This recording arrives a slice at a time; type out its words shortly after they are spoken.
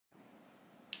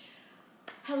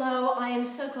Hello, I am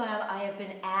so glad I have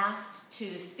been asked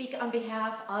to speak on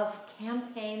behalf of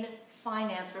campaign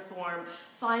finance reform.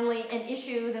 Finally, an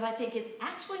issue that I think is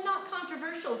actually not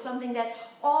controversial, something that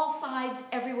all sides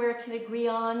everywhere can agree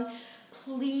on.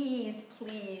 Please,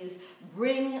 please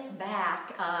bring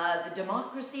back the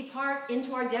democracy part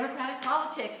into our democratic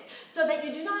politics so that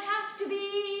you do not have to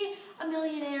be a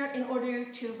millionaire in order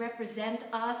to represent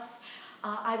us.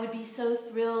 I would be so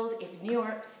thrilled if New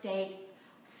York State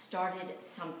started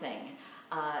something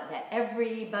that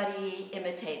everybody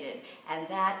imitated, and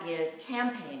that is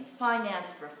campaign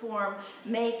finance reform.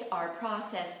 Make our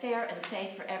process fair and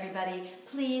safe for everybody.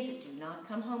 Please do not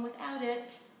come home without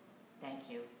it.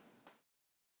 Thank you.